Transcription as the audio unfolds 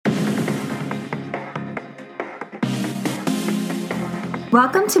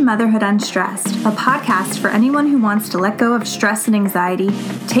Welcome to Motherhood Unstressed, a podcast for anyone who wants to let go of stress and anxiety,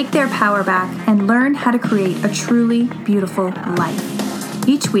 take their power back, and learn how to create a truly beautiful life.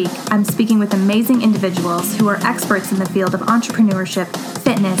 Each week, I'm speaking with amazing individuals who are experts in the field of entrepreneurship,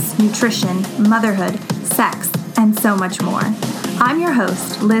 fitness, nutrition, motherhood, sex, and so much more. I'm your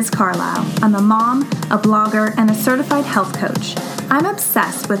host, Liz Carlisle. I'm a mom, a blogger, and a certified health coach. I'm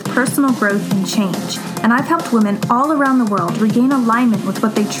obsessed with personal growth and change, and I've helped women all around the world regain alignment with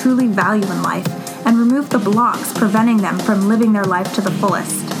what they truly value in life and remove the blocks preventing them from living their life to the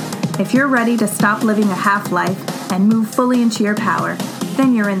fullest. If you're ready to stop living a half life and move fully into your power,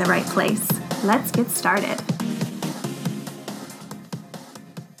 then you're in the right place. Let's get started.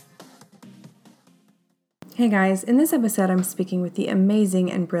 Hey guys, in this episode I'm speaking with the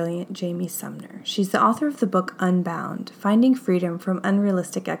amazing and brilliant Jamie Sumner. She's the author of the book Unbound, Finding Freedom from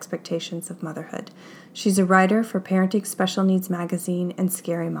Unrealistic Expectations of Motherhood. She's a writer for Parenting Special Needs magazine and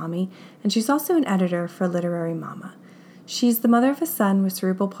Scary Mommy, and she's also an editor for Literary Mama. She's the mother of a son with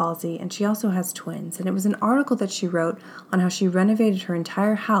cerebral palsy, and she also has twins, and it was an article that she wrote on how she renovated her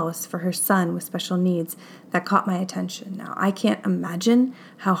entire house for her son with special needs that caught my attention. Now, I can't imagine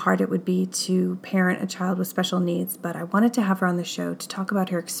how hard it would be to parent a child with special needs, but I wanted to have her on the show to talk about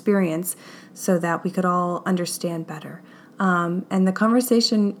her experience so that we could all understand better. And the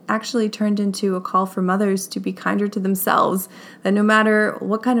conversation actually turned into a call for mothers to be kinder to themselves, that no matter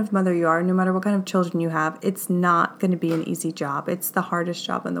what kind of mother you are, no matter what kind of children you have, it's not going to be an easy job. It's the hardest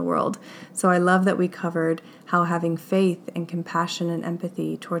job in the world. So I love that we covered how having faith and compassion and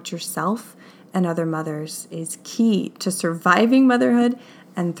empathy towards yourself and other mothers is key to surviving motherhood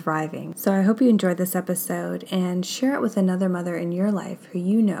and thriving. So I hope you enjoyed this episode and share it with another mother in your life who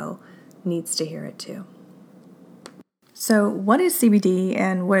you know needs to hear it too. So what is CBD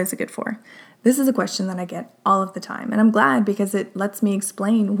and what is it good for? This is a question that I get all of the time, and I'm glad because it lets me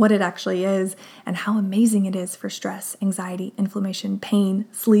explain what it actually is and how amazing it is for stress, anxiety, inflammation, pain,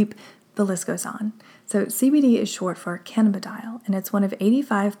 sleep, the list goes on. So CBD is short for cannabidiol, and it's one of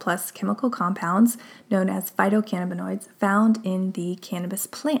 85 plus chemical compounds known as phytocannabinoids found in the cannabis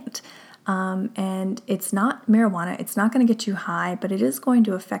plant. And it's not marijuana, it's not going to get you high, but it is going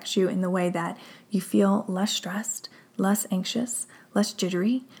to affect you in the way that you feel less stressed, less anxious, less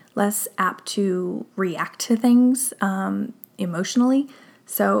jittery, less apt to react to things emotionally.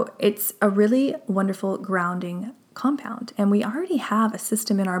 So it's a really wonderful grounding compound. And we already have a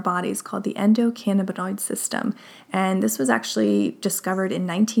system in our bodies called the endocannabinoid system. And this was actually discovered in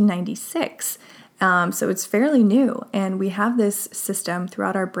 1996. So it's fairly new. And we have this system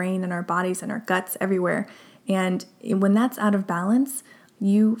throughout our brain and our bodies and our guts everywhere. And when that's out of balance,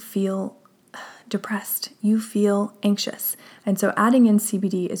 you feel depressed, you feel anxious. And so adding in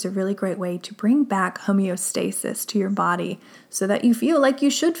CBD is a really great way to bring back homeostasis to your body so that you feel like you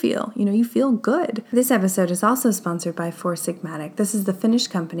should feel, you feel good. This episode is also sponsored by Four Sigmatic. This is the Finnish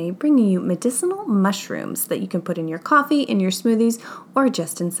company bringing you medicinal mushrooms that you can put in your coffee, in your smoothies, or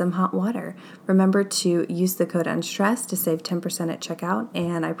just in some hot water. Remember to use the code UNSTRESSED to save 10% at checkout,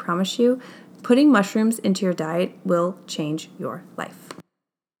 and I promise you, putting mushrooms into your diet will change your life.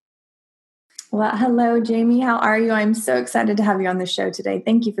 Well, hello, Jamie. How are you? I'm so excited to have you on the show today.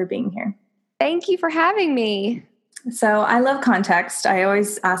 Thank you for being here. Thank you for having me. So I love context. I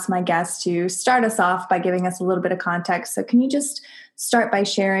always ask my guests to start us off by giving us a little bit of context. So can you just start by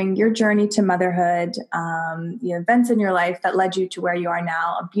sharing your journey to motherhood, the events in your life that led you to where you are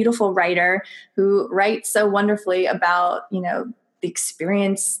now, a beautiful writer who writes so wonderfully about, the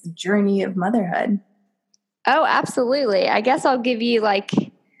experience, the journey of motherhood? Oh, absolutely. I guess I'll give you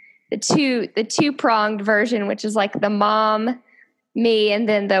the two-pronged version, which is like the mom me and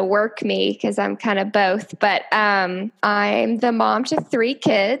then the work me, because I'm kind of both. But I'm the mom to 3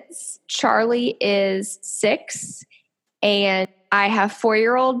 kids. Charlie is 6, and I have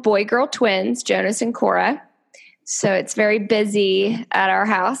 4-year-old boy-girl twins, Jonas and Cora. So it's very busy at our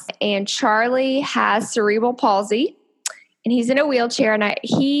house. And Charlie has cerebral palsy, and he's in a wheelchair. And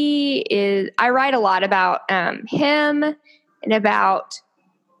I write a lot about him and about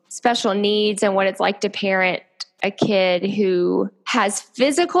special needs and what it's like to parent a kid who has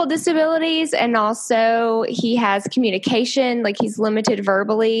physical disabilities, and also he has communication, like he's limited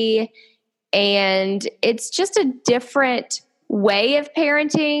verbally, and it's just a different way of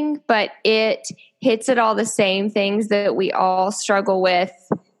parenting, but it hits at all the same things that we all struggle with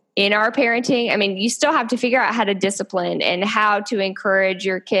in our parenting. I mean, you still have to figure out how to discipline and how to encourage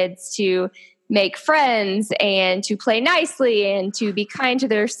your kids to make friends and to play nicely and to be kind to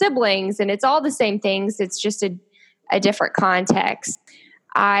their siblings. And it's all the same things. It's just a different context.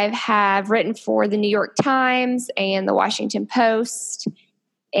 I have written for the New York Times and the Washington Post.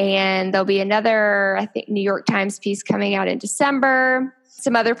 And there'll be another, I think, New York Times piece coming out in December.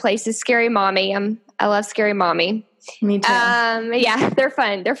 Some other places. Scary Mommy. I love Scary Mommy. Me too. Yeah, they're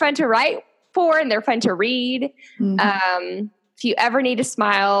fun. They're fun to write for and they're fun to read. Mm-hmm. If you ever need a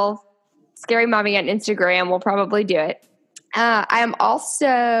smile, Scary Mommy on Instagram will probably do it. I am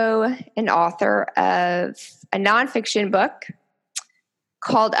also an author of a nonfiction book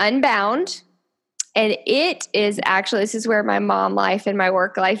called Unbound. And it is actually, this is where my mom life and my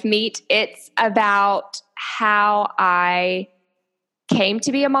work life meet. It's about how I came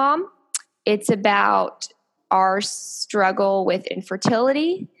to be a mom. It's about our struggle with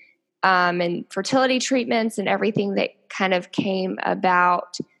infertility and fertility treatments and everything that kind of came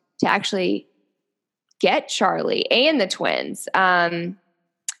about to actually get Charlie and the twins.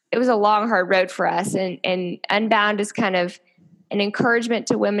 It was a long, hard road for us. And Unbound is kind of an encouragement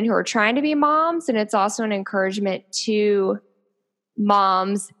to women who are trying to be moms. And it's also an encouragement to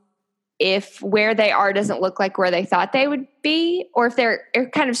moms if where they are doesn't look like where they thought they would be, or if they're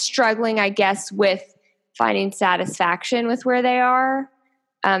kind of struggling, I guess, with finding satisfaction with where they are.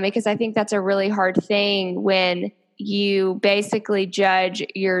 Because I think that's a really hard thing when you basically judge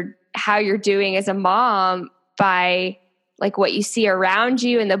how you're doing as a mom by like what you see around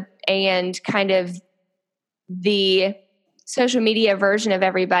you and kind of the social media version of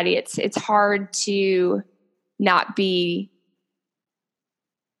everybody. It's hard to not be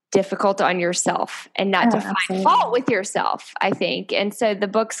difficult on yourself and not to find fault with yourself, I think. And so the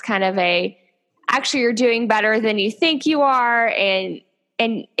book's kind of actually you're doing better than you think you are. And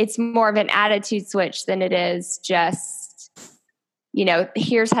it's more of an attitude switch than it is just,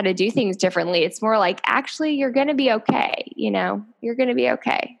 here's how to do things differently. It's more like, actually, you're going to be okay. You're going to be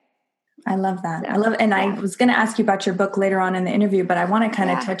okay. I love that. I was going to ask you about your book later on in the interview, but I want to kind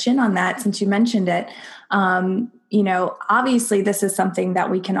of touch in on that since you mentioned it. Obviously this is something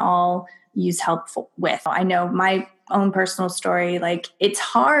that we can all use help with. I know my own personal story, like it's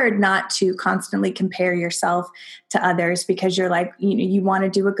hard not to constantly compare yourself to others because you're like, you want to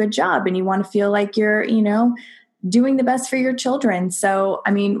do a good job and you want to feel like you're, doing the best for your children. So,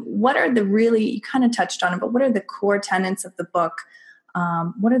 what are you kind of touched on it, but what are the core tenets of the book?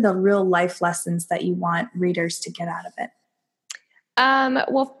 What are the real life lessons that you want readers to get out of it?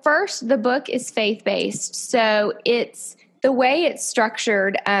 Well, first, the book is faith-based. So it's the way it's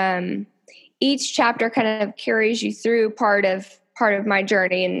structured. Each chapter kind of carries you through part of my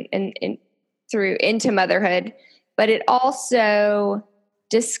journey and through into motherhood, but it also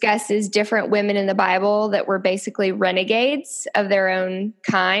discusses different women in the Bible that were basically renegades of their own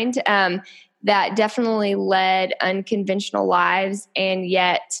kind, that definitely led unconventional lives. And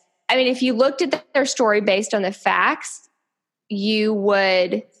yet, if you looked at their story based on the facts, you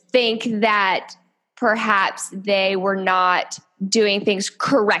would think that perhaps they were not doing things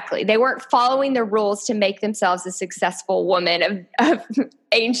correctly. They weren't following the rules to make themselves a successful woman of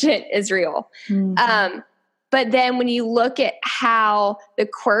ancient Israel. Mm-hmm. But then when you look at how the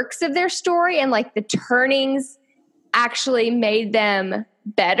quirks of their story and like the turnings actually made them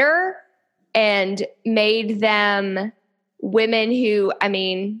better and made them women who,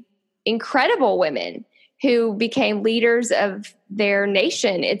 incredible women who became leaders of their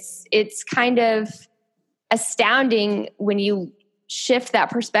nation. It's kind of astounding when you shift that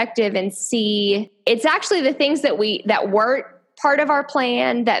perspective and see it's actually the things that weren't part of our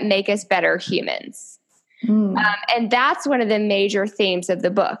plan that make us better humans. And that's one of the major themes of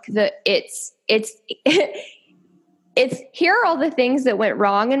the book. It's here are all the things that went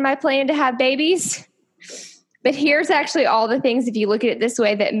wrong in my plan to have babies, but here's actually all the things, if you look at it this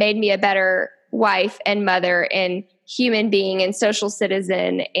way, that made me a better wife and mother and human being and social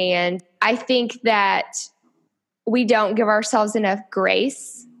citizen. And I think that we don't give ourselves enough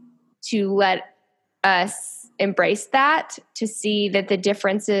grace to let us embrace that, to see that the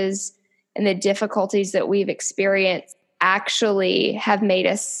differences and the difficulties that we've experienced actually have made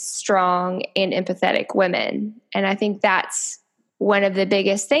us strong and empathetic women. And I think that's one of the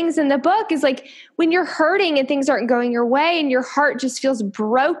biggest things in the book is like when you're hurting and things aren't going your way and your heart just feels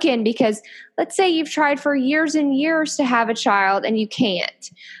broken because let's say you've tried for years and years to have a child and you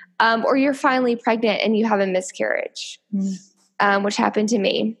can't, or you're finally pregnant and you have a miscarriage, which happened to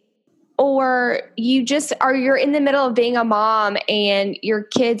me. Or you're in the middle of being a mom and your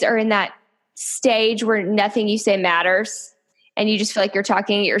kids are in that stage where nothing you say matters and you just feel like you're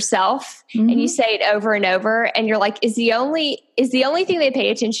talking to yourself, and you say it over and over and you're like, is the only thing they pay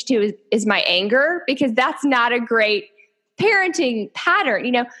attention to is my anger? Because that's not a great parenting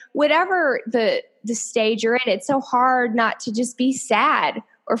pattern. Whatever the the stage you're in, it's so hard not to just be sad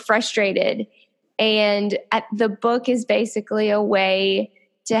or frustrated. And the book is basically a way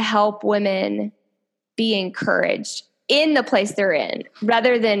to help women be encouraged in the place they're in,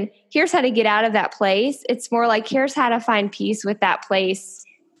 rather than here's how to get out of that place. It's more like here's how to find peace with that place,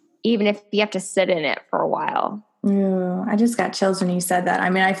 even if you have to sit in it for a while. Ooh, I just got chills when you said that. I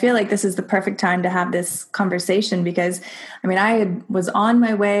mean, I feel like this is the perfect time to have this conversation because, I mean, was on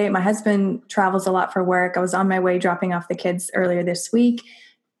my way. My husband travels a lot for work. I was on my way dropping off the kids earlier this week.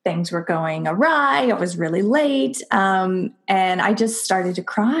 Things were going awry. It was really late. And I just started to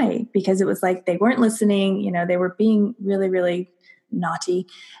cry because it was like they weren't listening. You know, they were being really, really naughty.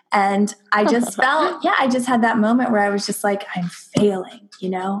 And I just felt, I just had that moment where I was just like, I'm failing, you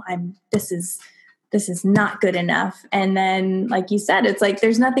know, this is not good enough. And then, like you said, it's like,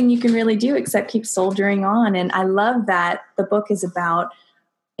 there's nothing you can really do except keep soldiering on. And I love that the book is about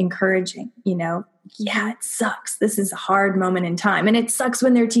encouraging, you know, yeah, it sucks. This is a hard moment in time. And it sucks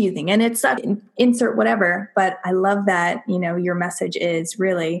when they're teasing and it sucks, insert whatever. But I love that, you know, your message is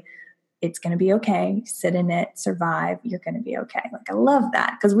really, it's going to be okay. Sit in it, survive. You're going to be okay. Like, I love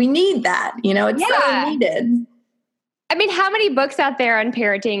that because we need that, you know, it's so needed. I mean, how many books out there on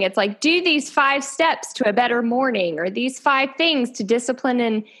parenting? It's like, do these 5 steps to a better morning, or these 5 things to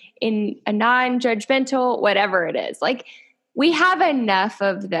discipline in a non-judgmental, whatever it is. Like, we have enough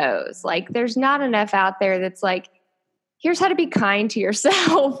of those. Like, there's not enough out there that's like, here's how to be kind to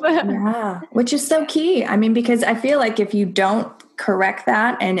yourself. Yeah, which is so key. I mean, because I feel like if you don't correct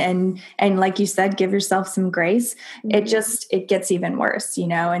that and like you said, give yourself some grace, it gets even worse, you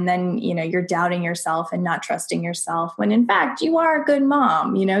know, and then, you know, you're doubting yourself and not trusting yourself when in fact you are a good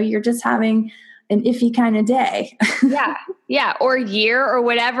mom, you know, you're just having an iffy kind of day. Yeah. Or year or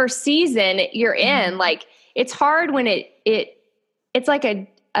whatever season you're in. Like, it's hard when it's like a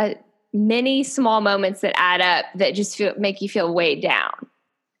many small moments that add up that just make you feel weighed down.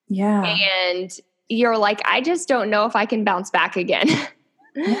 Yeah. And you're like, I just don't know if I can bounce back again.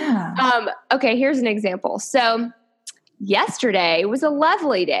 Yeah. Okay, here's an example. So yesterday was a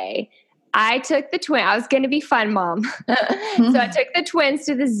lovely day. I took I was going to be fun mom. So I took the twins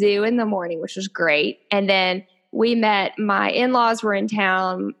to the zoo in the morning, which was great. And then my in-laws were in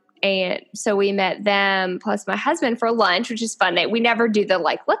town. And so we met them plus my husband for lunch, which is fun. We never do the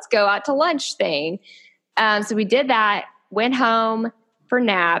like, let's go out to lunch thing. So we did that, went home for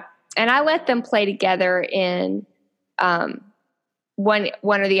nap, and I let them play together in one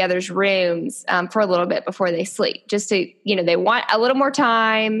or the other's rooms for a little bit before they sleep, just to, you know, they want a little more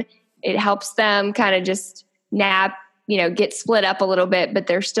time. It helps them kind of just nap, you know, get split up a little bit, but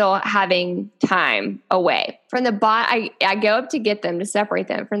they're still having time away. From the bottom, I go up to get them to separate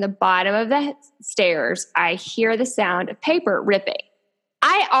them. From the bottom of the stairs, I hear the sound of paper ripping.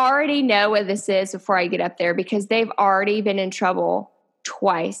 I already know what this is before I get up there because they've already been in trouble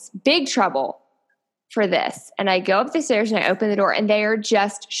twice, big trouble for this. And I go up the stairs and I open the door and they are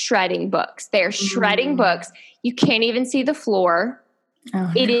just shredding books. They are shredding books. You can't even see the floor.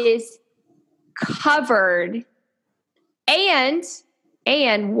 Oh, it is covered. And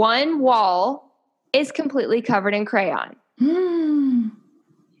one wall is completely covered in crayon.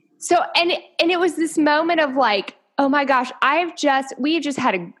 So, and it was this moment of like, oh my gosh, we have just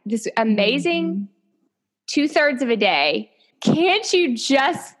had this amazing 2/3 of a day. Can't you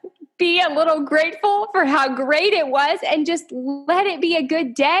just be a little grateful for how great it was and just let it be a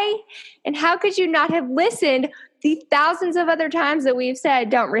good day? And how could you not have listened the thousands of other times that we've said,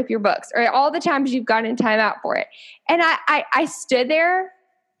 don't rip your books, or all the times you've gone in timeout for it? And I stood there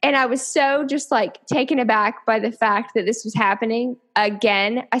and I was so just like taken aback by the fact that this was happening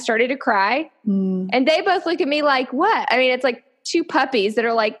again. I started to cry and they both look at me like, what? I mean, it's like 2 puppies that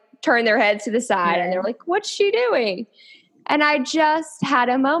are like, turn their heads to the side and they're like, what's she doing? And I just had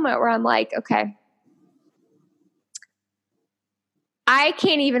a moment where I'm like, okay, I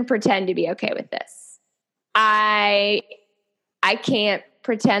can't even pretend to be okay with this. I can't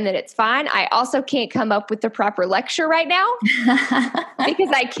pretend that it's fine. I also can't come up with the proper lecture right now because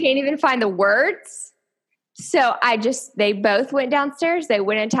I can't even find the words. So they both went downstairs. They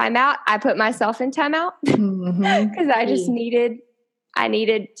went in timeout. I put myself in timeout because I just needed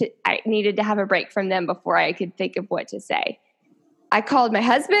to have a break from them before I could think of what to say. I called my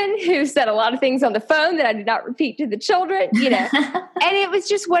husband, who said a lot of things on the phone that I did not repeat to the children, you know, and it was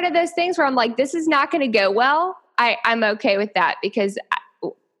just one of those things where I'm like, this is not going to go well. I'm okay with that because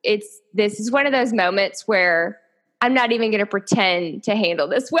this is one of those moments where I'm not even going to pretend to handle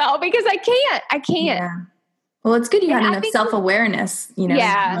this well because I can't. Yeah. Well, it's good you had I enough think self-awareness, in that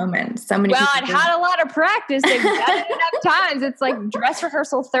yeah. moment. So many Well, people I'd don't. had a lot of practice. They've done it enough times. It's like dress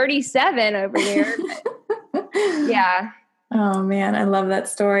rehearsal 37 over here. Yeah. Oh man, I love that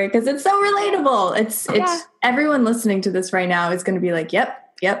story because it's so relatable. It's everyone listening to this right now is going to be like,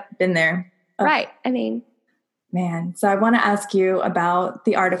 yep, been there. Oh, right. I mean, man. So I want to ask you about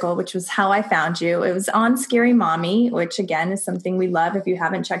the article, which was how I found you. It was on Scary Mommy, which again is something we love. If you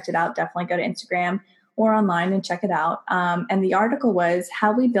haven't checked it out, definitely go to Instagram or online and check it out. And the article was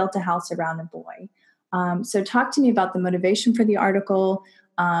How We Built a House Around a Boy. So talk to me about the motivation for the article,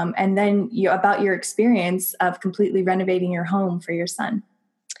 and then about your experience of completely renovating your home for your son.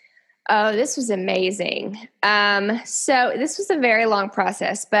 Oh, this was amazing. So this was a very long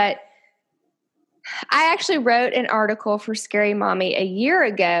process, but I actually wrote an article for Scary Mommy a year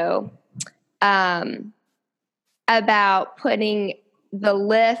ago about putting the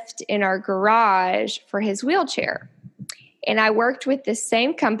lift in our garage for his wheelchair. And I worked with this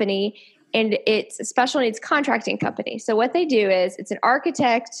same company, and it's a special needs contracting company. So what they do is it's an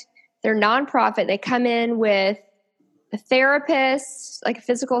architect, they're nonprofit. They come in with a therapist, like a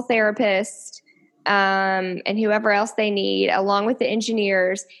physical therapist, and whoever else they need, along with the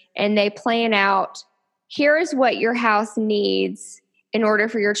engineers, and they plan out, here is what your house needs in order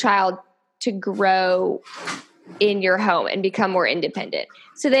for your child to grow in your home and become more independent.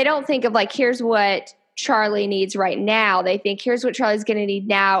 So they don't think of like, here's what Charlie needs right now. They think, here's what Charlie's going to need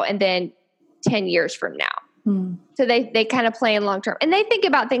now and then 10 years from now. So they kind of plan long term. And they think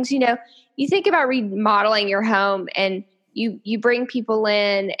about things, you think about remodeling your home, and you bring people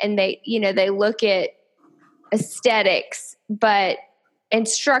in and they look at aesthetics and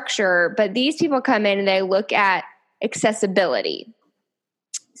structure, but these people come in and they look at accessibility.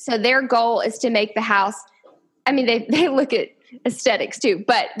 So their goal is to make the house, they look at aesthetics too,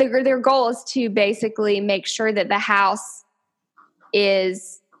 but their goal is to basically make sure that the house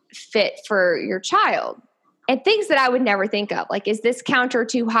is fit for your child. And things that I would never think of, like, is this counter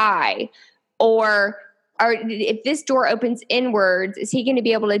too high? Or if this door opens inwards, is he going to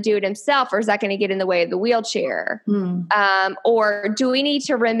be able to do it himself, or is that going to get in the way of the wheelchair? Or do we need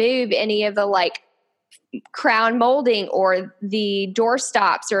to remove any of the like crown molding or the door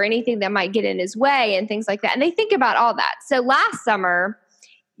stops or anything that might get in his way and things like that? And they think about all that. So last summer,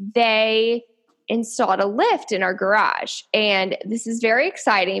 they installed a lift in our garage. And this is very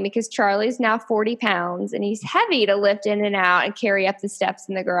exciting because Charlie's now 40 pounds and he's heavy to lift in and out and carry up the steps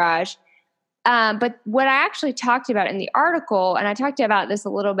in the garage. But what I actually talked about in the article, and I talked about this a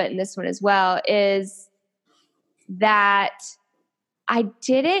little bit in this one as well, is that I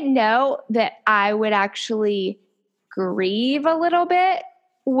didn't know that I would actually grieve a little bit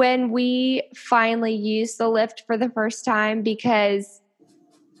when we finally used the lift for the first time, because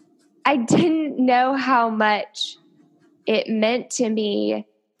I didn't know how much it meant to me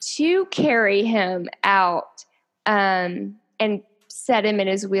to carry him out and set him in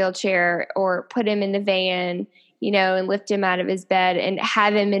his wheelchair or put him in the van, and lift him out of his bed and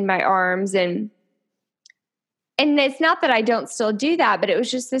have him in my arms. And it's not that I don't still do that, but it was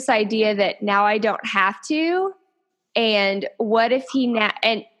just this idea that now I don't have to. And what if he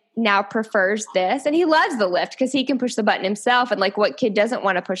now prefers this? And he loves the lift because he can push the button himself. And like, what kid doesn't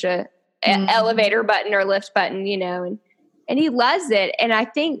want to push a elevator button or lift button, and he loves it. And I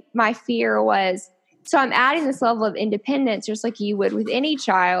think my fear was, so I'm adding this level of independence just like you would with any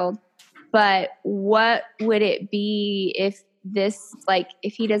child. But what would it be if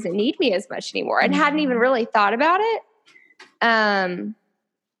he doesn't need me as much anymore? And hadn't even really thought about it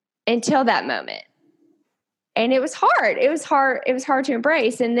until that moment. And it was hard. It was hard to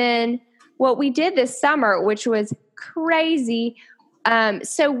embrace. And then what we did this summer, which was crazy.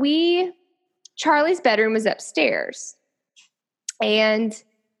 Charlie's bedroom was upstairs. And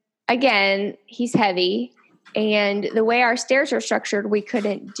again, he's heavy. And the way our stairs are structured, we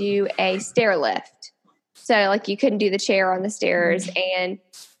couldn't do a stair lift. So like you couldn't do the chair on the stairs. And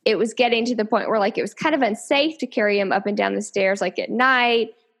it was getting to the point where like it was kind of unsafe to carry him up and down the stairs like at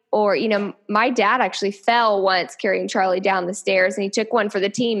night. Or, my dad actually fell once carrying Charlie down the stairs, and he took one for the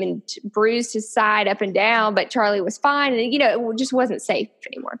team and bruised his side up and down, but Charlie was fine. And, it just wasn't safe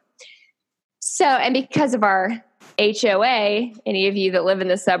anymore. So, and because of our HOA, any of you that live in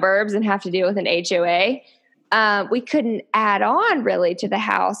the suburbs and have to deal with an HOA, we couldn't add on really to the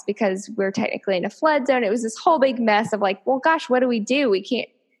house because we're technically in a flood zone. It was this whole big mess of like, well, gosh, what do we do? He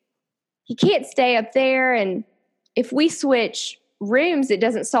can't stay up there. And if we switch rooms, it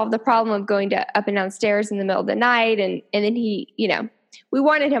doesn't solve the problem of going up and down stairs in the middle of the night. And then we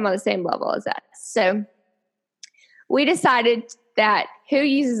wanted him on the same level as us. So we decided that who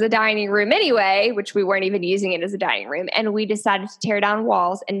uses the dining room anyway, which we weren't even using it as a dining room. And we decided to tear down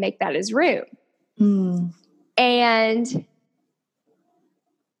walls and make that his room. And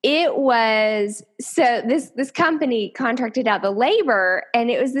it was, so this company contracted out the labor,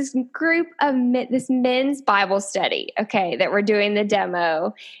 and it was this group of this men's Bible study, okay, that were doing the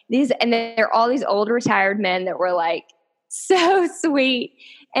demo. And they're all these old retired men that were like so sweet.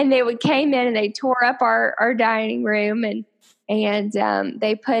 And they came in and they tore up our dining room, and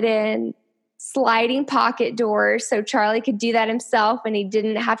they put in sliding pocket doors so Charlie could do that himself, and it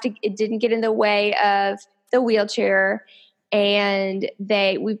didn't get in the way of the wheelchair. And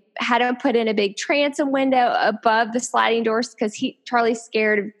we had him put in a big transom window above the sliding doors because Charlie's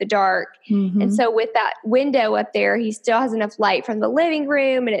scared of the dark. And so with that window up there, he still has enough light from the living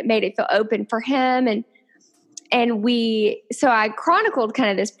room, and it made it feel open for him. So I chronicled kind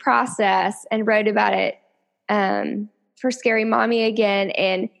of this process and wrote about it for Scary Mommy again.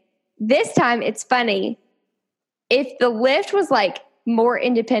 And this time it's funny. If the lift was like more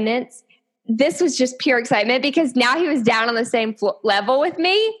independence, this was just pure excitement because now he was down on the same level with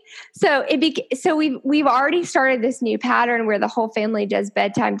me. So we've already started this new pattern where the whole family does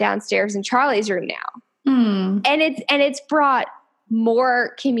bedtime downstairs in Charlie's room now. And it's brought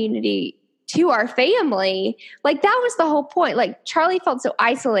more community to our family. Like that was the whole point. Like Charlie felt so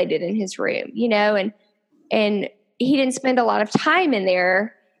isolated in his room, and he didn't spend a lot of time in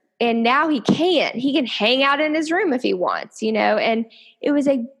there. And now he can hang out in his room if he wants, and it was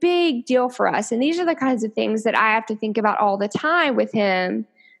a big deal for us. And these are the kinds of things that I have to think about all the time with him.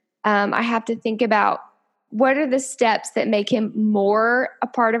 I have to think about what are the steps that make him more a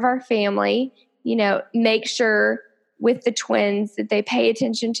part of our family, make sure with the twins that they pay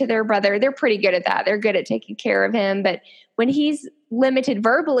attention to their brother. They're pretty good at that. They're good at taking care of him. But when he's limited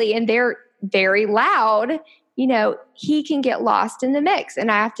verbally and they're very loud, he can get lost in the mix.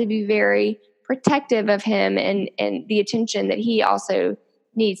 And I have to be very protective of him and the attention that he also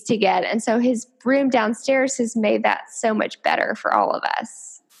needs to get. And so his room downstairs has made that so much better for all of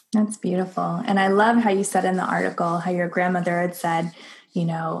us. That's beautiful. And I love how you said in the article, how your grandmother had said,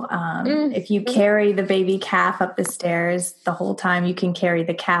 if you carry the baby calf up the stairs the whole time, you can carry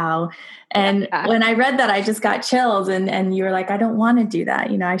the cow. And when I read that, I just got chills. And you were like, I don't want to do that.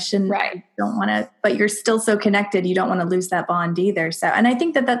 I shouldn't, I don't want to, but you're still so connected. You don't want to lose that bond either. So, and I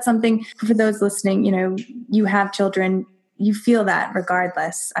think that that's something for those listening, you have children, you feel that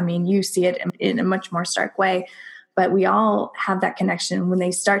regardless. I mean, you see it in a much more stark way, but we all have that connection. When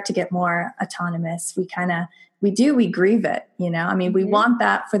they start to get more autonomous, we grieve it, we want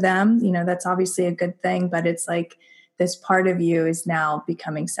that for them, that's obviously a good thing, but it's like this part of you is now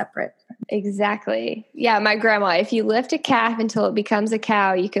becoming separate. Exactly. Yeah. My grandma, if you lift a calf until it becomes a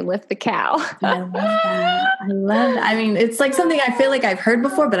cow, you can lift the cow. I love that. I mean, it's like something I feel like I've heard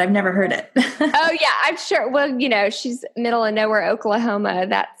before, but I've never heard it. Oh yeah, I'm sure. Well, she's middle of nowhere, Oklahoma.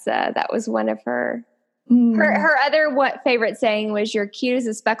 That was one of her other favorite saying was, "You're cute as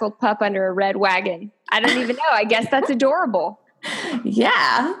a speckled pup under a red wagon." I don't even know. I guess that's adorable.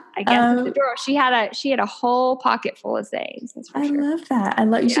 Yeah. I guess it's adorable. She had a whole pocket full of sayings. That's for sure. Love that.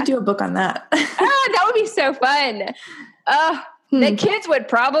 You should do a book on that. That would be so fun. The kids would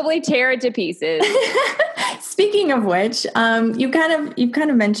probably tear it to pieces. Speaking of which, you've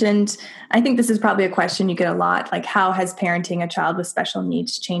kind of mentioned, I think this is probably a question you get a lot, like how has parenting a child with special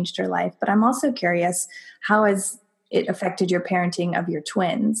needs changed your life? But I'm also curious, how has it affected your parenting of your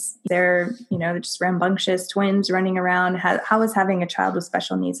twins? They're, just rambunctious twins running around. How has having a child with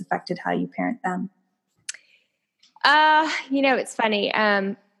special needs affected how you parent them? It's funny.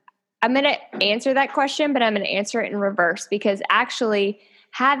 I'm going to answer that question, but I'm going to answer it in reverse, because actually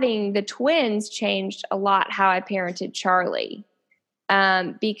having the twins changed a lot how I parented Charlie.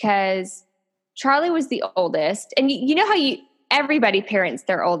 Because Charlie was the oldest, and you know how everybody parents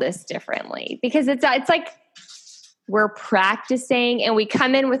their oldest differently, because it's like we're practicing and we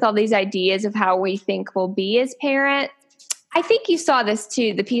come in with all these ideas of how we think we'll be as parents. I think you saw this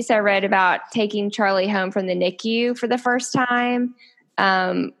too, the piece I read about taking Charlie home from the NICU for the first time.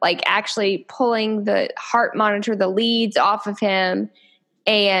 Like actually pulling the heart monitor, the leads off of him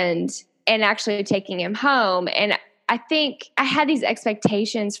and actually taking him home. And I think I had these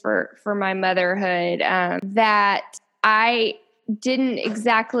expectations for my motherhood, that I didn't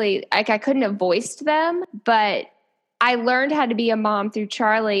exactly, like I couldn't have voiced them, but I learned how to be a mom through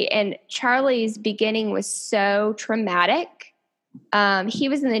Charlie, and Charlie's beginning was so traumatic. He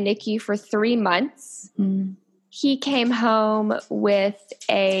was in the NICU for 3 months. He came home with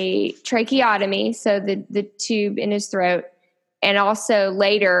a tracheotomy, so the tube in his throat, and also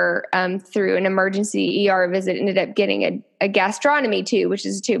later through an emergency ER visit ended up getting a gastronomy tube, which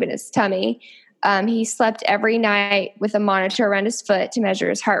is a tube in his tummy. He slept every night with a monitor around his foot to measure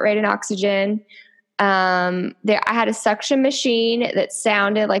his heart rate and oxygen. I had a suction machine that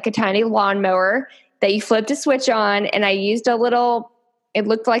sounded like a tiny lawnmower that you flipped a switch on, and I used it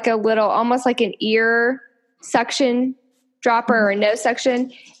looked like almost like an ear suction dropper or no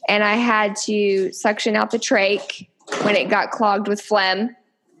suction. And I had to suction out the trach when it got clogged with phlegm,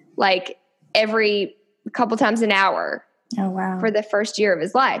 like every couple times an hour. Oh, wow. For the first year of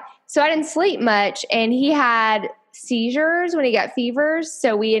his life. So I didn't sleep much, and he had seizures when he got fevers.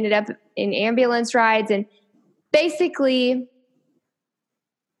 So we ended up in ambulance rides, and basically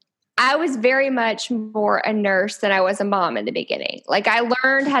I was very much more a nurse than I was a mom in the beginning. Like, I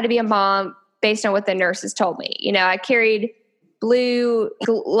learned how to be a mom based on what the nurses told me. You know, I carried blue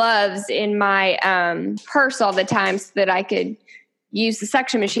gloves in my purse all the time so that I could use the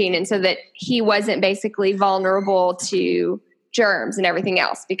suction machine, and so that he wasn't basically vulnerable to germs and everything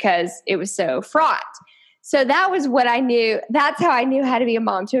else because it was so fraught. So that was what I knew. That's how I knew how to be a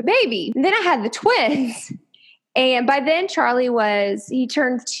mom to a baby. And then I had the twins. And by then he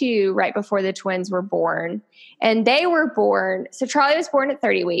turned 2 right before the twins were born. And they were born. So Charlie was born at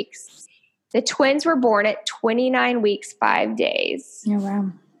 30 weeks. The twins were born at 29 weeks, 5 days. Oh,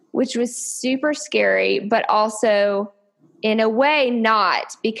 wow. Which was super scary, but also in a way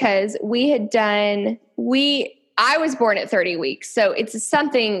not, because I was born at 30 weeks. So it's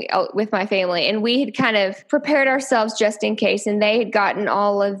something with my family, and we had kind of prepared ourselves just in case. And they had gotten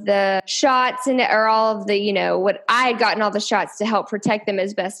all of the shots or all of the, what I had gotten all the shots to help protect them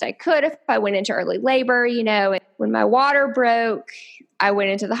as best I could if I went into early labor, and when my water broke, I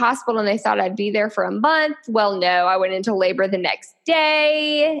went into the hospital and they thought I'd be there for a month. Well, no, I went into labor the next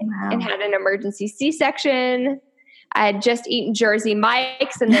day. Wow. And had an emergency C-section. I had just eaten Jersey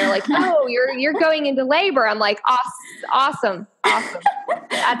Mike's, and they're like, "Oh, you're going into labor." I'm like, "Awesome.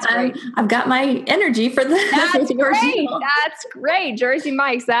 That's great. I've got my energy for that. That's great. That's great. Jersey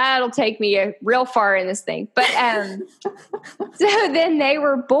Mike's, that'll take me real far in this thing." But so then they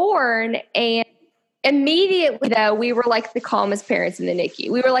were born, and immediately though, we were like the calmest parents in the NICU.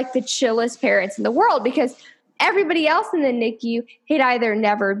 We were like the chillest parents in the world, because everybody else in the NICU had either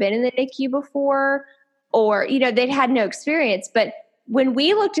never been in the NICU before, or, they'd had no experience. But when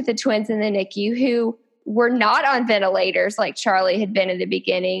we looked at the twins in the NICU who were not on ventilators like Charlie had been in the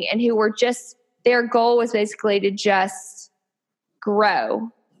beginning, and who were their goal was basically to just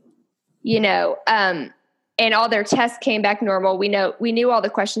grow, and all their tests came back normal. We knew all the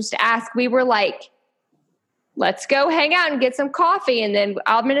questions to ask. We were like, let's go hang out and get some coffee. And then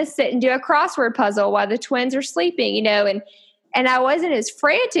I'm going to sit and do a crossword puzzle while the twins are sleeping, and I wasn't as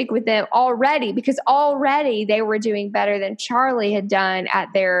frantic with them already, because already they were doing better than Charlie had done at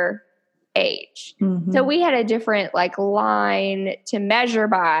their age. Mm-hmm. So we had a different line to measure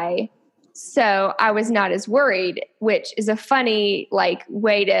by. So I was not as worried, which is a funny that's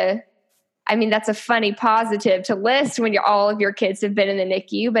a funny positive to list when all of your kids have been in the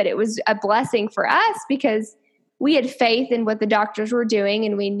NICU, but it was a blessing for us because we had faith in what the doctors were doing,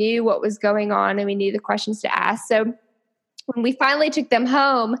 and we knew what was going on, and we knew the questions to ask. So when we finally took them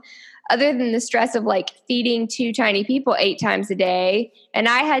home, other than the stress of feeding 2 tiny people 8 times a day, and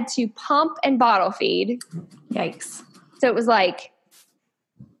I had to pump and bottle feed. Yikes. So it was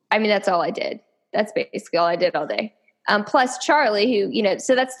that's all I did. That's basically all I did all day. Plus Charlie, who,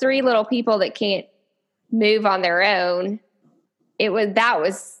 so that's 3 little people that can't move on their own. That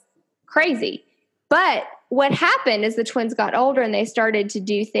was crazy. But what happened is the twins got older and they started to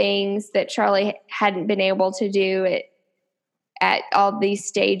do things that Charlie hadn't been able to do at all these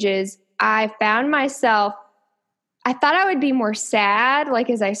stages. I found myself, I thought I would be more sad,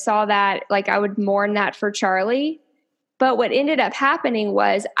 as I saw that, I would mourn that for Charlie. But what ended up happening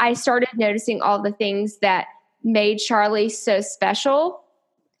was I started noticing all the things that made Charlie so special.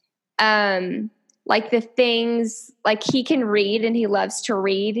 The things, he can read, and he loves to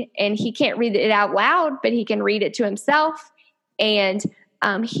read, and he can't read it out loud, but he can read it to himself. And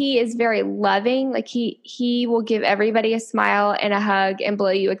he is very loving. He will give everybody a smile and a hug and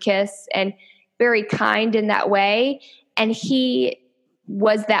blow you a kiss, and very kind in that way. And he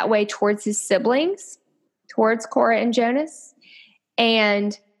was that way towards his siblings, towards Cora and Jonas.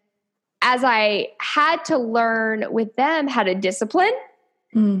 And as I had to learn with them how to discipline,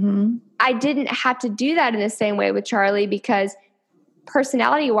 mm-hmm. I didn't have to do that in the same way with Charlie, because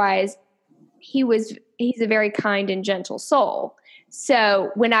personality-wise, he's a very kind and gentle soul.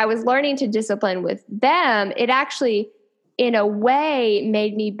 So when I was learning to discipline with them, it actually, in a way,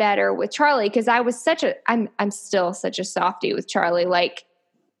 made me better with Charlie, because I was I'm still such a softie with Charlie.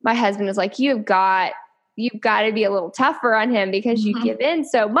 My husband was like, you you've got to be a little tougher on him because you give in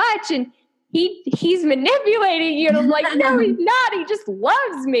so much and he's manipulating you. And I'm like, no, he's not. He just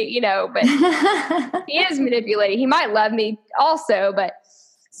loves me, but he is manipulating. He might love me also, but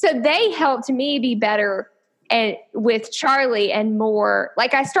so they helped me be better and with Charlie and more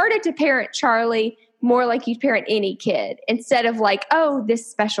like I started to parent Charlie more like you parent any kid instead of like, oh, this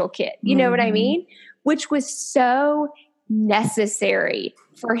special kid, you know what I mean? Which was so necessary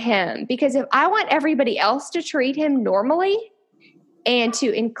for him because if I want everybody else to treat him normally and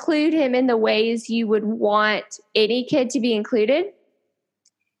to include him in the ways you would want any kid to be included,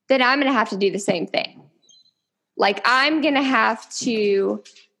 then I'm going to have to do the same thing. Like I'm going to have to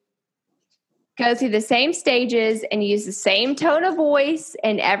go through the same stages and use the same tone of voice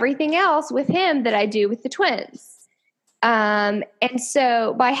and everything else with him that I do with the twins. And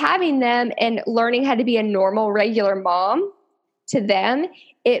so by having them and learning how to be a normal, regular mom to them,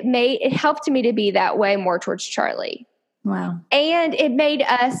 it helped me to be that way more towards Charlie. Wow. And it made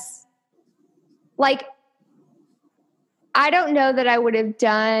us like, I don't know that I would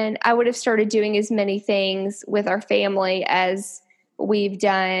have started doing as many things with our family as we've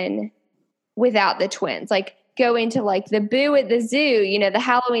done without the twins, like going to like the boo at the zoo, the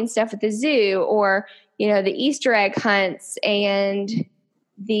Halloween stuff at the zoo, or, the Easter egg hunts and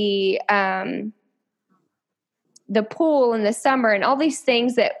the pool in the summer and all these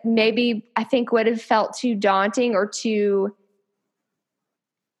things that maybe I think would have felt too daunting or too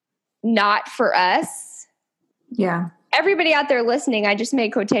not for us. Yeah. Everybody out there listening, I just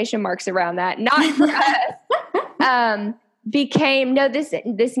made quotation marks around that. Not for us. Became, no, this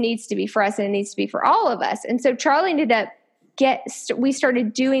needs to be for us and it needs to be for all of us. And so Charlie ended up we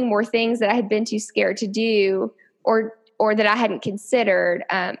started doing more things that I had been too scared to do or that I hadn't considered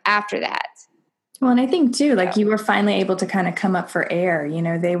after that. Well, and I think too, like you were finally able to kind of come up for air,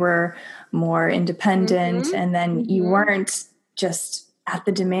 they were more independent and then you weren't just at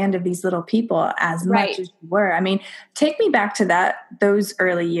the demand of these little people as much as you were. I mean, take me back to those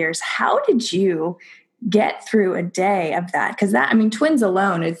early years. How did you get through a day of that? Because twins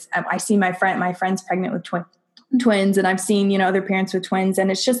alone, I see my friend's pregnant with twins and I've seen, other parents with twins and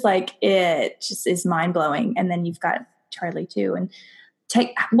it's just like, it just is mind blowing. And then you've got Charlie too. And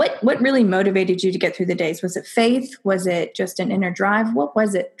what really motivated you to get through the days? Was it faith? Was it just an inner drive? What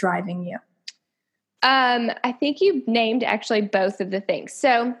was it driving you? I think you named actually both of the things.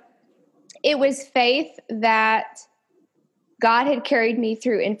 So it was faith that God had carried me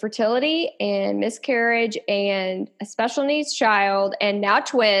through infertility and miscarriage and a special needs child and now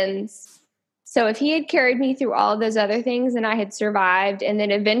twins. So if he had carried me through all of those other things and I had survived and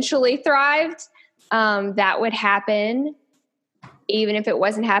then eventually thrived, that would happen even if it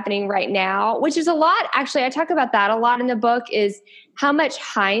wasn't happening right now, which is a lot. Actually, I talk about that a lot in the book is how much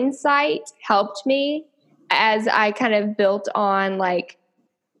hindsight helped me as I kind of built on like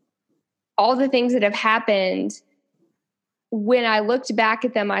all the things that have happened. When I looked back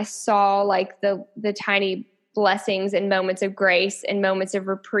at them, I saw like the tiny blessings and moments of grace and moments of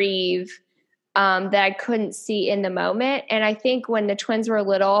reprieve that I couldn't see in the moment. And I think when the twins were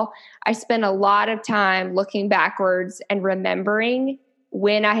little, I spent a lot of time looking backwards and remembering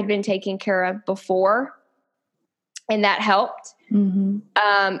when I had been taken care of before. And that helped. Mm-hmm.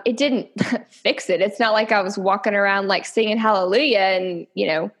 It didn't fix it. It's not like I was walking around like singing hallelujah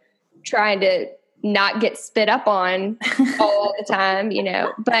and, trying to not get spit up on all the time,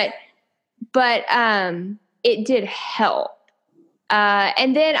 but it did help.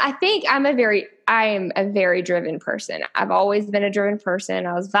 And then I think I am a very driven person. I've always been a driven person.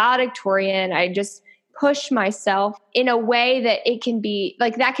 I was valedictorian. I just push myself in a way that it can be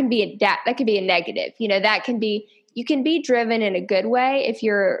like, that can be a negative, you can be driven in a good way if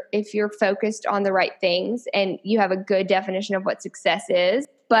you're focused on the right things and you have a good definition of what success is.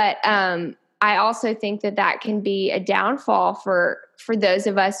 But, I also think that can be a downfall for those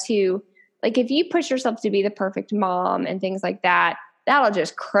of us who, like, if you push yourself to be the perfect mom and things like that, that'll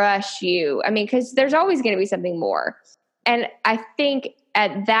just crush you. I mean, because there's always going to be something more. And I think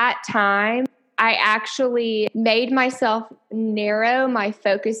at that time, I actually made myself narrow my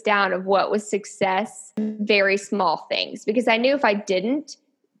focus down of what was success, very small things, because I knew if I didn't,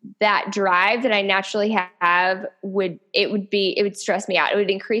 that drive that I naturally have would stress me out. It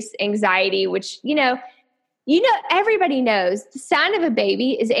would increase anxiety, which, everybody knows the sound of a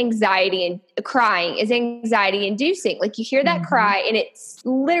baby is anxiety, and crying is anxiety inducing. Like you hear that cry and it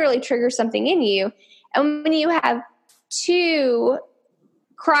literally triggers something in you. And when you have two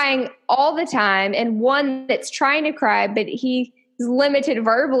crying all the time and one that's trying to cry, but he is limited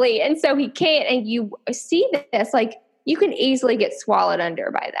verbally, and so he can't, and you see this, like, you can easily get swallowed under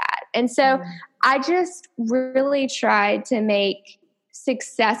by that. And so I just really tried to make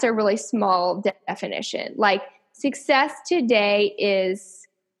success a really small definition. Like, success today is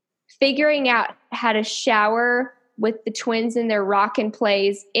figuring out how to shower with the twins in their rockin'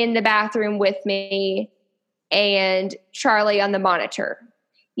 plays in the bathroom with me and Charlie on the monitor.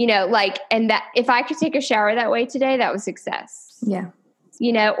 You know, like, and that if I could take a shower that way today, that was success. Yeah.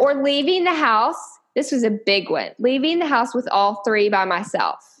 You know, or leaving the house. This was a big one. Leaving the house with all three by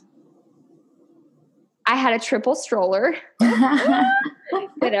myself. I had a triple stroller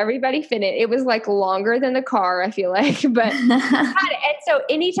that everybody fit in. It was like longer than the car, I feel like. But and so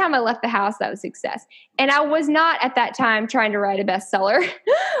anytime I left the house, that was success. And I was not at that time trying to write a bestseller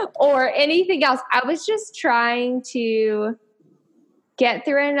or anything else. I was just trying to get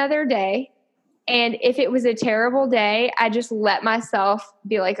through another day. And if it was a terrible day, I just let myself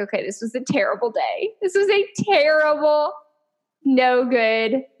be like, okay, this was a terrible day. This was a terrible, no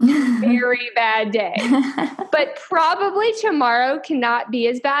good, very bad day. But probably tomorrow cannot be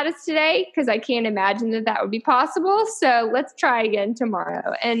as bad as today because I can't imagine that would be possible. So let's try again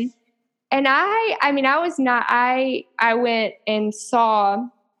tomorrow. And I went and saw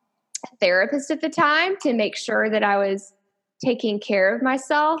a therapist at the time to make sure that I was taking care of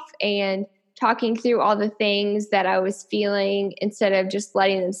myself and talking through all the things that I was feeling instead of just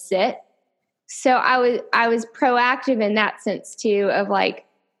letting them sit. So I was proactive in that sense too, of like,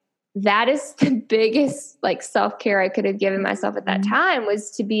 that is the biggest like self-care I could have given myself at that time, was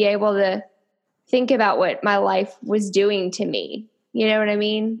to be able to think about what my life was doing to me. You know what I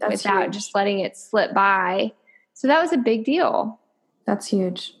mean? That's without huge. just letting it slip by. So that was a big deal. That's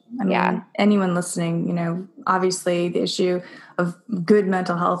huge. I mean, anyone listening, you know, obviously the issue of good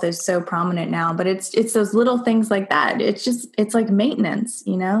mental health is so prominent now, but it's those little things like that. It's like maintenance,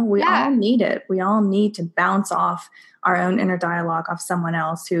 you know, we all need it. We all need to bounce off our own inner dialogue off someone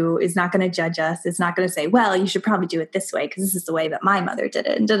else who is not going to judge us. It's not going to say, well, you should probably do it this way because this is the way that my mother did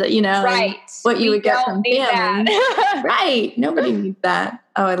it. And did it, you know, right. What you would get from family. Right. Nobody needs that.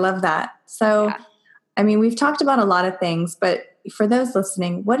 Oh, I love that. So, I mean, we've talked about a lot of things, but for those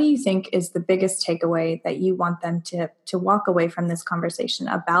listening, what do you think is the biggest takeaway that you want them to walk away from this conversation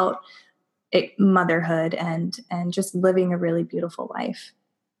about motherhood and just living a really beautiful life?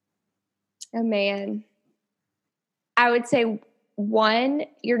 Oh, man. I would say, one,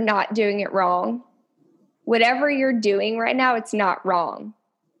 you're not doing it wrong. Whatever you're doing right now, it's not wrong.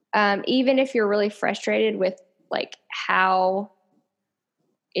 Even if you're really frustrated with like how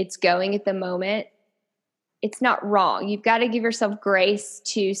it's going at the moment, it's not wrong. You've got to give yourself grace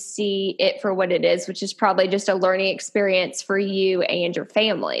to see it for what it is, which is probably just a learning experience for you and your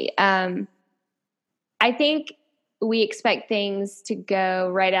family. I think we expect things to go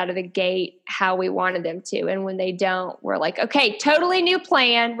right out of the gate how we wanted them to. And when they don't, we're like, okay, totally new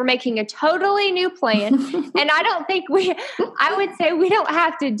plan. We're making a totally new plan. And I don't think I would say we don't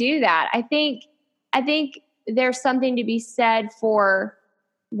have to do that. I think there's something to be said for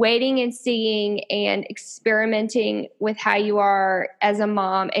waiting and seeing and experimenting with how you are as a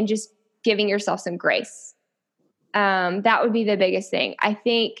mom and just giving yourself some grace. That would be the biggest thing. I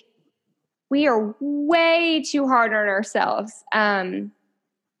think we are way too hard on ourselves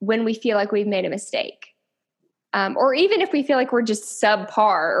when we feel like we've made a mistake. Or even if we feel like we're just subpar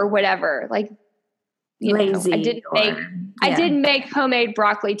or whatever, like, you lazy. Know, I did make homemade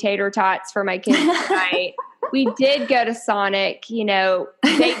broccoli tater tots for my kids tonight. We did go to Sonic. You know,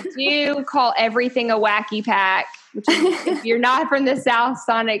 they do call everything a wacky pack, which is, if you're not from the South,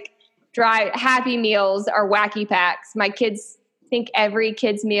 Sonic Happy Meals are wacky packs. My kids think every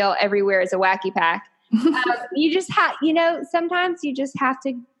kid's meal everywhere is a wacky pack. You just have, you know, sometimes you just have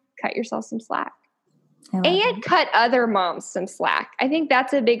to cut yourself some slack and cut other moms some slack. I think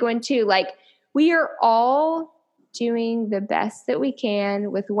that's a big one too. Like, we are all doing the best that we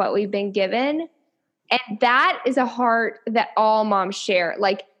can with what we've been given. And that is a heart that all moms share.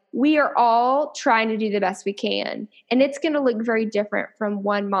 Like, we are all trying to do the best we can. And it's going to look very different from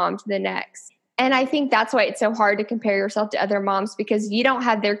one mom to the next. And I think that's why it's so hard to compare yourself to other moms, because you don't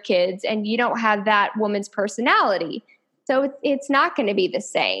have their kids and you don't have that woman's personality. So it's not going to be the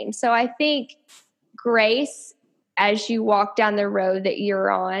same. So I think grace as you walk down the road that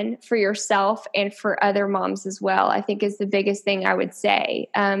you're on for yourself and for other moms as well, I think is the biggest thing I would say.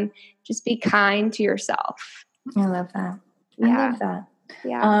 Just be kind to yourself. I love that. Yeah. I love that.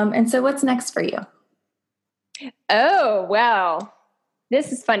 Yeah. And so what's next for you? Oh, well,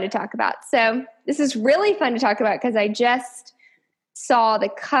 this is fun to talk about. So this is really fun to talk about because I just saw the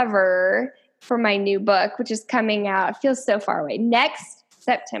cover for my new book, which is coming out. It feels so far away. Next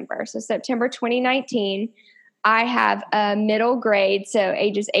September. So September 2019. I have a middle grade, so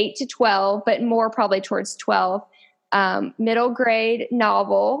ages 8 to 12, but more probably towards 12, middle grade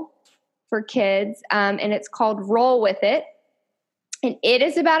novel for kids, and it's called Roll With It. And it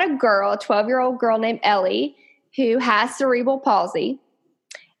is about a girl, a 12-year-old girl named Ellie, who has cerebral palsy.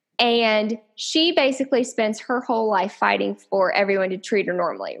 And she basically spends her whole life fighting for everyone to treat her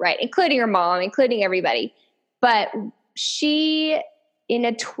normally, right? Including her mom, including everybody. But she, in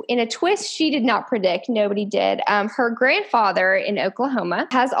a twist she did not predict, nobody did. Her grandfather in Oklahoma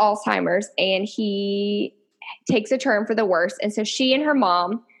has Alzheimer's, and he takes a turn for the worse. And so she and her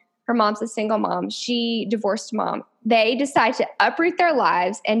mom's a single mom. She divorced mom. They decide to uproot their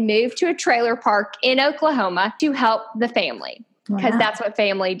lives and move to a trailer park in Oklahoma to help the family, because that's what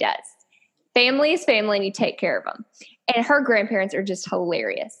family does. Family is family, and you take care of them. And her grandparents are just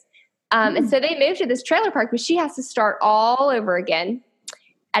hilarious. And so they moved to this trailer park, but she has to start all over again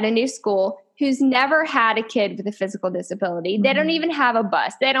at a new school, who's never had a kid with a physical disability. They don't even have a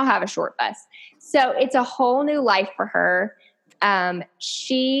bus. They don't have a short bus. So it's a whole new life for her.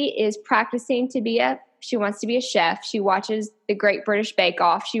 She is practicing she wants to be a chef. She watches the Great British Bake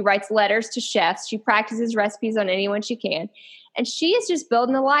Off. She writes letters to chefs. She practices recipes on anyone she can. And she is just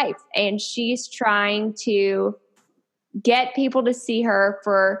building a life. And she's trying to get people to see her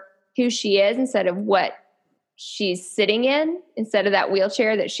for who she is instead of what she's sitting in, instead of that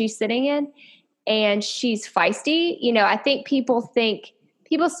wheelchair that she's sitting in. And she's feisty. I think people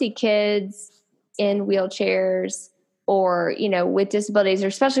see kids in wheelchairs or, with disabilities, or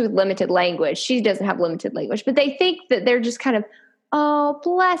especially with limited language. She doesn't have limited language, but they think that they're just kind of, oh,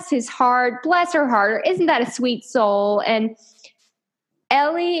 bless his heart, bless her heart, or isn't that a sweet soul? And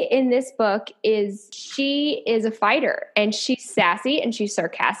Ellie in this book she is a fighter, and she's sassy and she's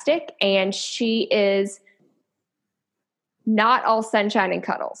sarcastic, and she is not all sunshine and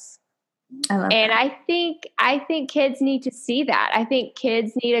cuddles. I love that. I think kids need to see that. I think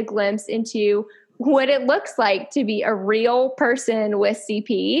kids need a glimpse into what it looks like to be a real person with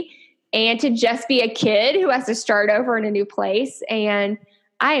CP, and to just be a kid who has to start over in a new place. And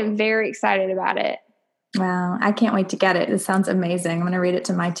I am very excited about it. Wow. I can't wait to get it. This sounds amazing. I'm going to read it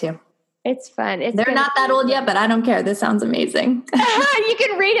to my two. It's fun. They're not that old yet, but I don't care. This sounds amazing. You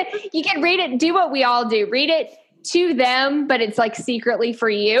can read it. You can read it. Do what we all do. Read it to them, but it's like secretly for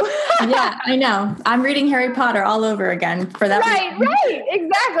you. Yeah, I know. I'm reading Harry Potter all over again for that. Right.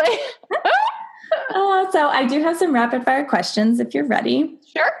 Exactly. So I do have some rapid fire questions if you're ready.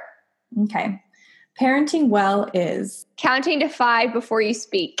 Sure. Okay. Parenting well is? Counting to 5 before you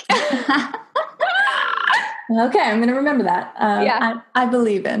speak. Okay, I'm going to remember that. Yeah. I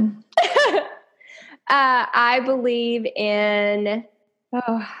believe in. I believe in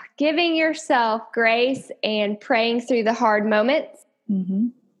giving yourself grace and praying through the hard moments. Mm-hmm.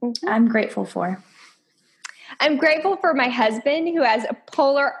 Mm-hmm. I'm grateful for my husband, who has a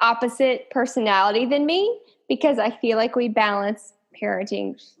polar opposite personality than me, because I feel like we balance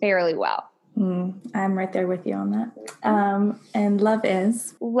parenting fairly well. I'm right there with you on that. And love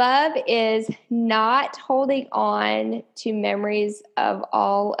is? Love is not holding on to memories of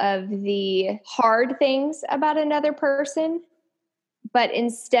all of the hard things about another person, but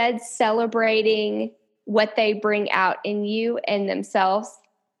instead celebrating what they bring out in you and themselves,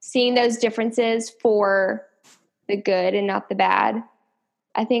 seeing those differences for the good and not the bad.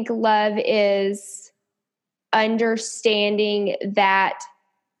 I think love is understanding that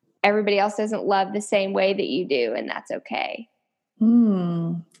everybody else doesn't love the same way that you do, and that's okay.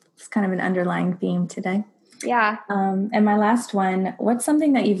 It's kind of an underlying theme today. Yeah. And my last one, what's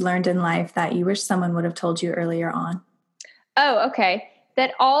something that you've learned in life that you wish someone would have told you earlier on? Oh, okay.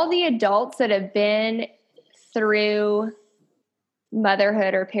 That all the adults that have been through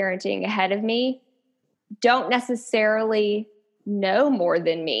motherhood or parenting ahead of me don't necessarily know more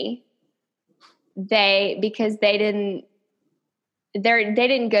than me. Because they didn't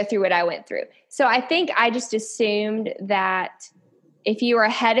go through what I went through. So I think I just assumed that if you were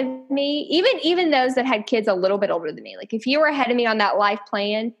ahead of me, even those that had kids a little bit older than me, like if you were ahead of me on that life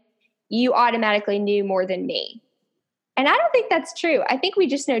plan, you automatically knew more than me. And I don't think that's true. I think we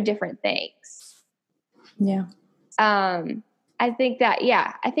just know different things. Yeah. I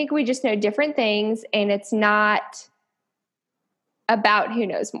think we just know different things, and it's not about who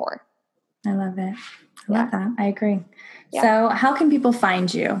knows more. I love it. I love that. I agree. Yeah. So how can people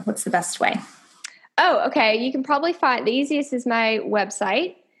find you? What's the best way? Oh, okay. You can probably find, the easiest is my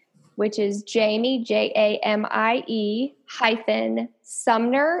website, which is Jamie, JAMIE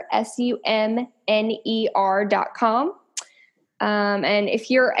Sumner, SUMNER.com. And if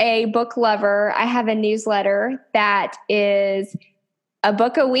you're a book lover, I have a newsletter that is a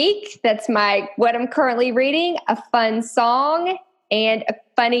book a week. That's what I'm currently reading, a fun song, and a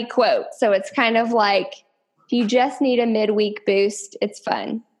funny quote. So it's kind of like if you just need a midweek boost, it's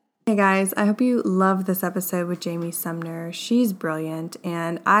fun. Hey guys, I hope you love this episode with Jamie Sumner. She's brilliant,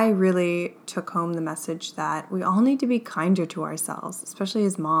 and I really took home the message that we all need to be kinder to ourselves, especially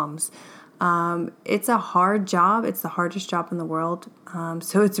as moms. It's a hard job. It's the hardest job in the world.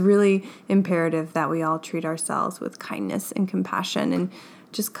 So it's really imperative that we all treat ourselves with kindness and compassion and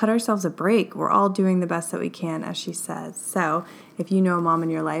just cut ourselves a break. We're all doing the best that we can, as she says. So if you know a mom in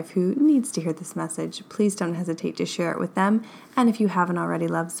your life who needs to hear this message, please don't hesitate to share it with them. And if you haven't already,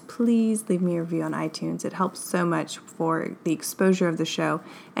 loves, please leave me a review on iTunes. It helps so much for the exposure of the show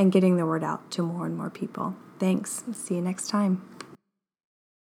and getting the word out to more and more people. Thanks. See you next time.